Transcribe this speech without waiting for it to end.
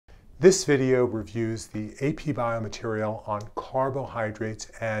This video reviews the AP Bio material on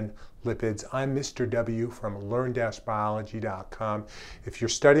carbohydrates and lipids. I'm Mr. W from learn-biology.com. If you're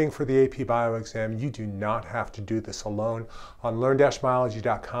studying for the AP Bio exam, you do not have to do this alone. On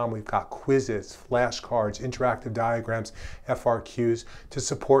learn-biology.com, we've got quizzes, flashcards, interactive diagrams, FRQs to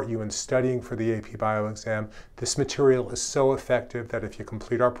support you in studying for the AP Bio exam. This material is so effective that if you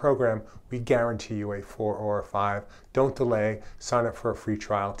complete our program, we guarantee you a 4 or a 5. Don't delay. Sign up for a free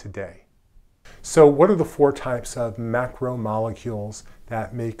trial today. So what are the 4 types of macromolecules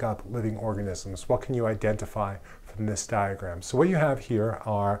that make up living organisms? What can you identify from this diagram? So what you have here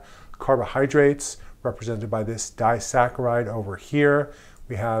are carbohydrates, represented by this disaccharide over here.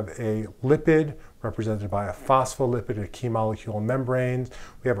 We have a lipid, represented by a phospholipid, a key molecule in membranes.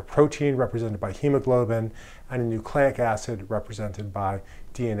 We have a protein, represented by hemoglobin, and a nucleic acid, represented by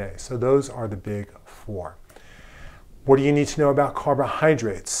DNA. So those are the big 4. What do you need to know about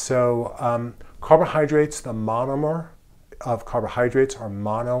carbohydrates? So carbohydrates, the monomer of carbohydrates are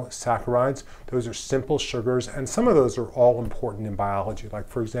monosaccharides. Those are simple sugars, and some of those are all important in biology, like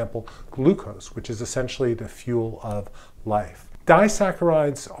for example, glucose, which is essentially the fuel of life.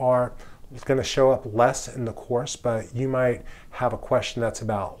 Disaccharides are going to show up less in the course, but you might have a question that's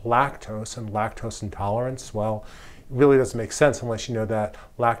about lactose and lactose intolerance. Well, it really doesn't make sense unless you know that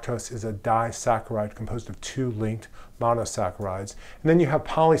lactose is a disaccharide composed of 2 linked monosaccharides. And then you have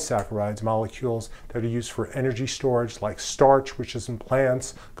polysaccharides, molecules that are used for energy storage, like starch, which is in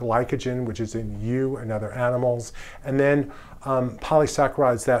plants, glycogen, which is in you and other animals, and then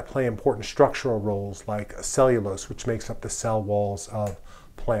polysaccharides that play important structural roles, like cellulose, which makes up the cell walls of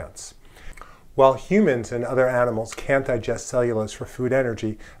plants. While humans and other animals can't digest cellulose for food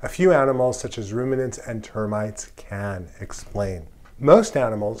energy, a few animals such as ruminants and termites can. Explain. Most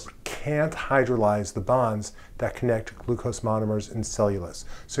animals can't hydrolyze the bonds that connect glucose monomers in cellulose.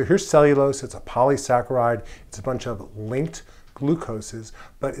 So here's cellulose, it's a polysaccharide, it's a bunch of linked glucoses,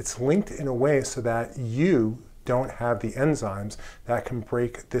 but it's linked in a way so that you don't have the enzymes that can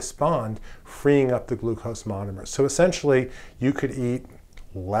break this bond, freeing up the glucose monomers. So essentially, you could eat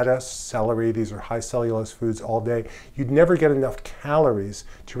lettuce, celery, these are high cellulose foods all day. You'd never get enough calories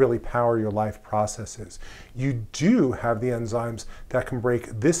to really power your life processes. You do have the enzymes that can break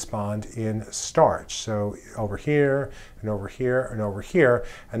this bond in starch. So over here, and over here, and over here,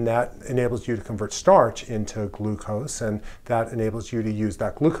 and that enables you to convert starch into glucose, and that enables you to use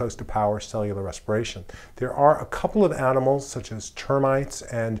that glucose to power cellular respiration. There are a couple of animals, such as termites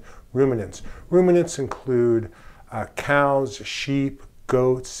and ruminants. Ruminants include cows, sheep,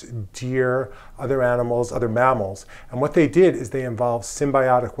 goats, deer, other animals, other mammals. And what they did is they involved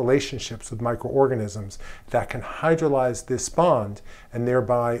symbiotic relationships with microorganisms that can hydrolyze this bond and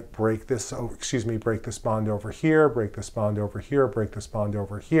thereby break this bond over here, break this bond over here, break this bond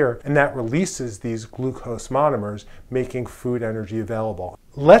over here. And that releases these glucose monomers, making food energy available.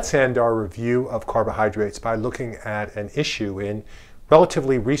 Let's end our review of carbohydrates by looking at an issue in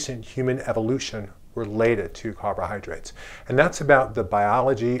relatively recent human evolution related to carbohydrates. And that's about the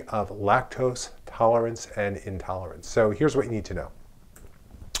biology of lactose tolerance and intolerance. So here's what you need to know.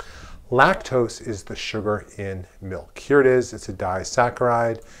 Lactose is the sugar in milk. Here it is, it's a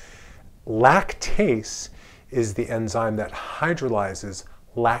disaccharide. Lactase is the enzyme that hydrolyzes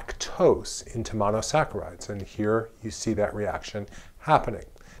lactose into monosaccharides. And here you see that reaction happening.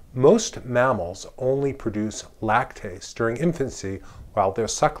 Most mammals only produce lactase during infancy while they're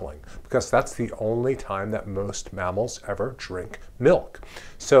suckling, because that's the only time that most mammals ever drink milk.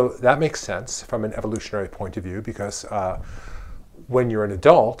 So that makes sense from an evolutionary point of view, because when you're an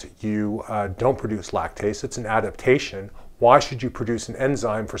adult, you don't produce lactase. It's an adaptation. Why should you produce an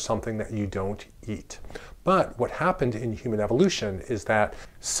enzyme for something that you don't eat? But what happened in human evolution is that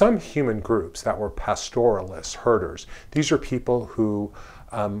some human groups that were pastoralists, herders, these are people who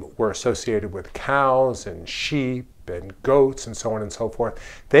were associated with cows and sheep and goats and so on and so forth.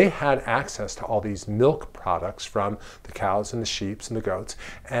 They had access to all these milk products from the cows and the sheep and the goats,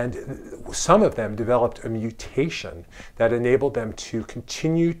 and some of them developed a mutation that enabled them to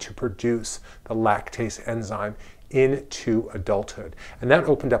continue to produce the lactase enzyme into adulthood. And that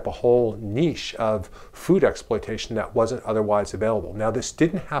opened up a whole niche of food exploitation that wasn't otherwise available. Now, this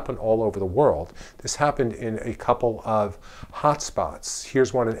didn't happen all over the world. This happened in a couple of hotspots.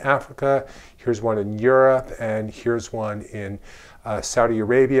 Here's one in Africa, here's one in Europe, and here's one in Saudi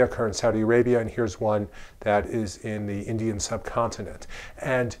Arabia, current Saudi Arabia, and here's one that is in the Indian subcontinent.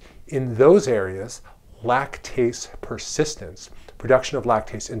 And in those areas, lactase persistence, production of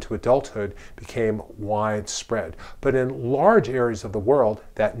lactase into adulthood, became widespread. But in large areas of the world,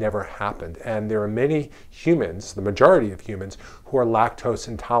 that never happened. And there are many humans, the majority of humans, who are lactose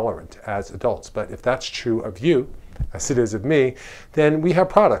intolerant as adults. But if that's true of you, as it is of me, then we have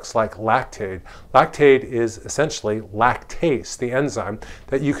products like Lactaid. Lactaid is essentially lactase, the enzyme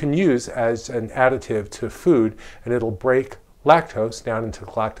that you can use as an additive to food, and it'll break lactose down into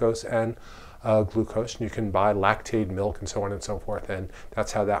galactose and glucose, and you can buy Lactaid milk and so on and so forth, and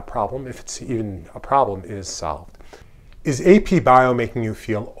that's how that problem, if it's even a problem, is solved. Is AP Bio making you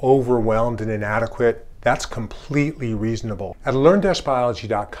feel overwhelmed and inadequate? That's completely reasonable. At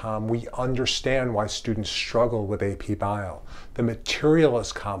learn-biology.com, we understand why students struggle with AP Bio. The material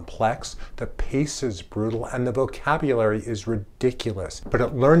is complex, the pace is brutal, and the vocabulary is ridiculous. But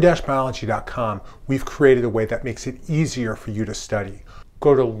at learn-biology.com, we've created a way that makes it easier for you to study.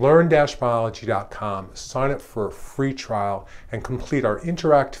 Go to learn-biology.com, sign up for a free trial, and complete our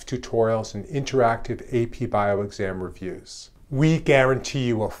interactive tutorials and interactive AP Bio exam reviews. We guarantee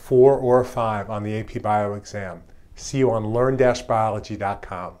you a 4 or a 5 on the AP Bio exam. See you on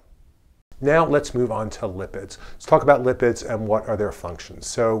learn-biology.com. Now let's move on to lipids. Let's talk about lipids and what are their functions.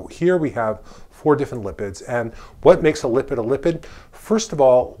 So here we have 4 different lipids, and what makes a lipid a lipid? First of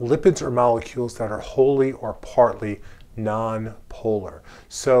all, lipids are molecules that are wholly or partly non-polar.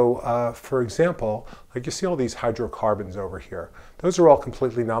 So for example, like you see all these hydrocarbons over here, those are all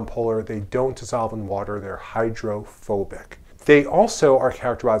completely non-polar. They don't dissolve in water, they're hydrophobic. They also are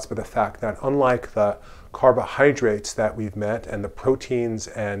characterized by the fact that unlike the carbohydrates that we've met and the proteins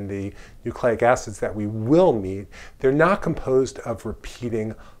and the nucleic acids that we will meet, they're not composed of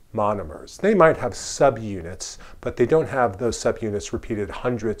repeating monomers. They might have subunits, but they don't have those subunits repeated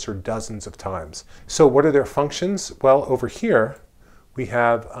hundreds or dozens of times. So what are their functions? Well, over here we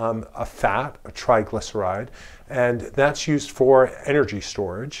have a fat, a triglyceride, and that's used for energy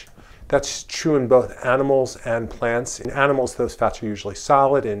storage. That's true in both animals and plants. In animals, those fats are usually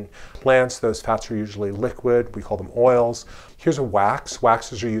solid. In plants, those fats are usually liquid. We call them oils. Here's a wax.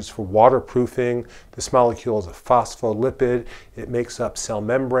 Waxes are used for waterproofing. This molecule is a phospholipid. It makes up cell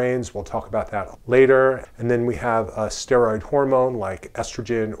membranes. We'll talk about that later. And then we have a steroid hormone like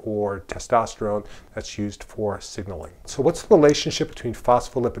estrogen or testosterone that's used for signaling. So what's the relationship between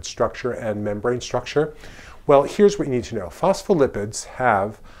phospholipid structure and membrane structure? Well, here's what you need to know. Phospholipids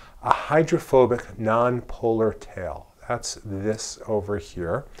have a hydrophobic non-polar tail. That's this over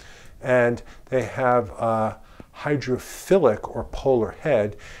here. And they have a hydrophilic or polar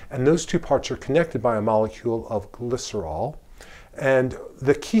head, and those two parts are connected by a molecule of glycerol. And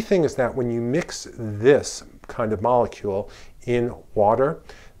the key thing is that when you mix this kind of molecule in water,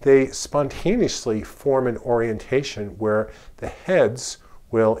 they spontaneously form an orientation where the heads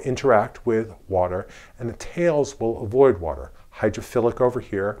will interact with water and the tails will avoid water. Hydrophilic over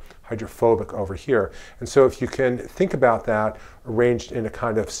here, hydrophobic over here. And so if you can think about that arranged in a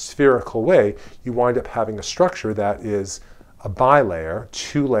kind of spherical way, you wind up having a structure that is a bilayer,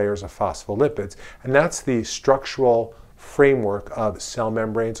 2 layers of phospholipids. And that's the structural framework of cell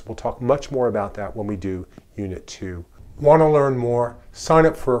membranes. We'll talk much more about that when we do Unit 2. Want to learn more? Sign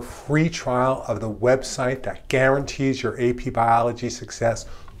up for a free trial of the website that guarantees your AP Biology success,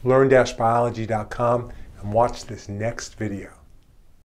 learn-biology.com, and watch this next video.